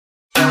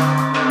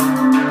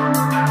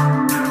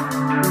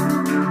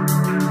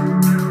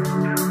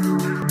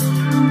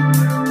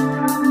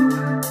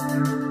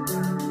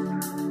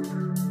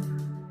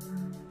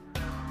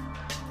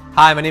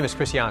Hi, my name is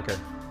Chris Yonker.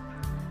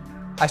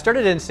 I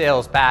started in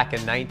sales back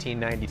in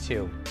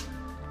 1992.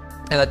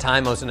 At that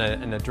time, I was in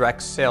a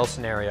direct sales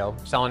scenario,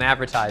 selling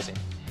advertising.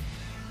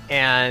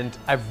 And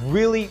I've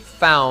really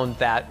found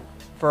that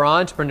for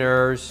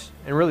entrepreneurs,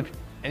 and really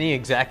any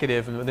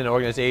executive within an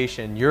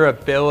organization, your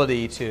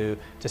ability to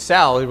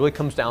sell, it really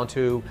comes down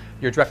to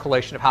your direct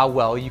relation of how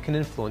well you can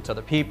influence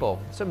other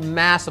people. It's a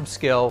massive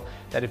skill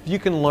that if you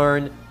can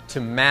learn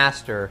to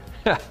master,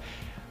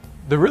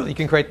 you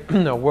can create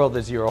a world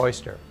that's your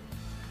oyster.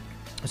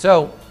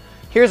 So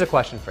here's a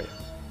question for you.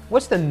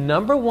 What's the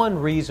number one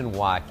reason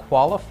why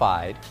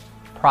qualified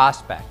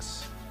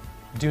prospects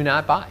do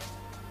not buy?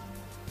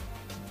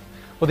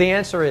 Well, the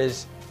answer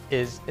is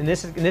in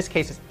this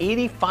case, it's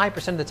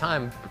 85% of the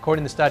time,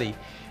 according to the study,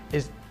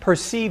 is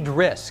perceived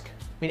risk.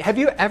 I mean, have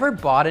you ever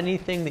bought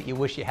anything that you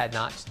wish you had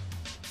not?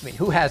 I mean,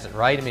 who hasn't,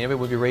 right? I mean,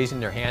 everyone would be raising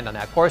their hand on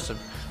that. Of course,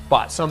 I've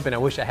bought something I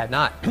wish I had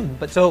not.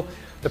 But so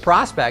the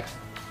prospect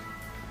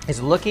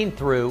is looking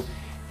through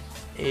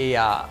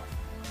a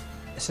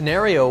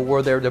scenario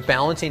where they're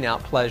balancing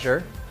out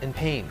pleasure and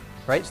pain,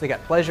 right? So they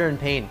got pleasure and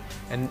pain,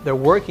 and they're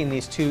working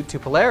these two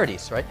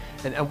polarities, right?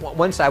 And on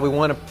one side we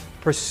want to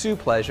pursue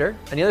pleasure,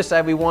 and the other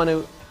side we want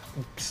to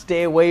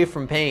stay away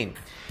from pain.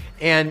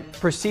 And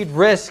perceived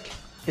risk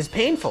is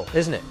painful,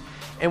 isn't it?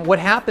 And what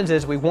happens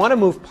is we want to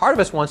move. Part of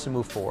us wants to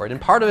move forward, and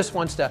part of us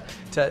wants to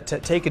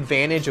take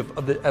advantage of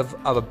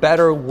a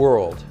better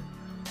world.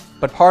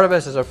 But part of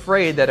us is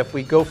afraid that if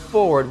we go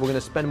forward, we're going to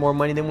spend more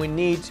money than we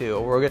need to,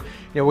 or we're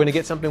going to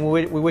get something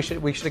we wish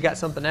we should have got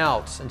something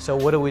else. And so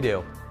what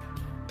do?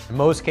 In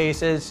most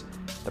cases,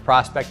 the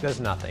prospect does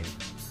nothing.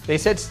 They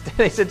sit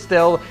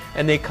still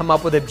and they come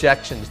up with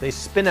objections. They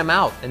spin them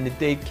out and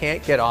they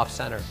can't get off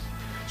center.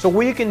 So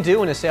what you can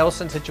do in a sales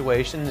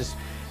situation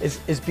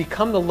is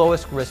become the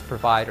lowest risk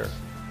provider.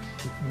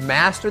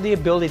 Master the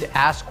ability to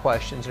ask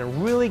questions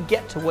and really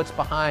get to what's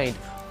behind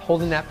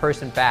holding that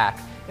person back,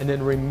 and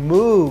then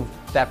remove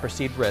that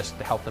perceived risk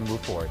to help them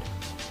move forward.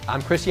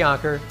 I'm Chris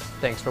Yonker.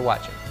 Thanks for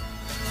watching.